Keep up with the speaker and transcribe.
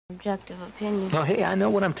Objective opinion. Oh, hey, I know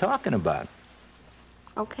what I'm talking about.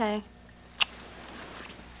 Okay.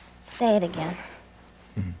 Say it again.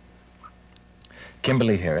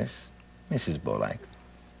 Kimberly Harris, Mrs. Bolak,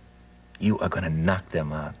 you are going to knock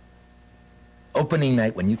them out. Opening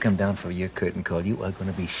night, when you come down for your curtain call, you are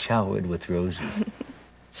going to be showered with roses.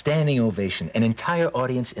 Standing ovation, an entire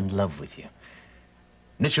audience in love with you.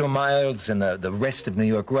 Mitchell Miles and the rest of New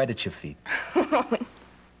York right at your feet.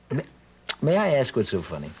 May I ask what's so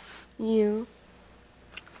funny? You.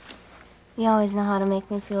 You always know how to make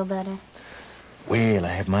me feel better. Well, I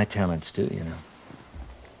have my talents too, you know.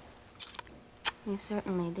 You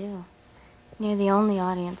certainly do. You're the only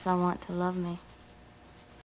audience I want to love me.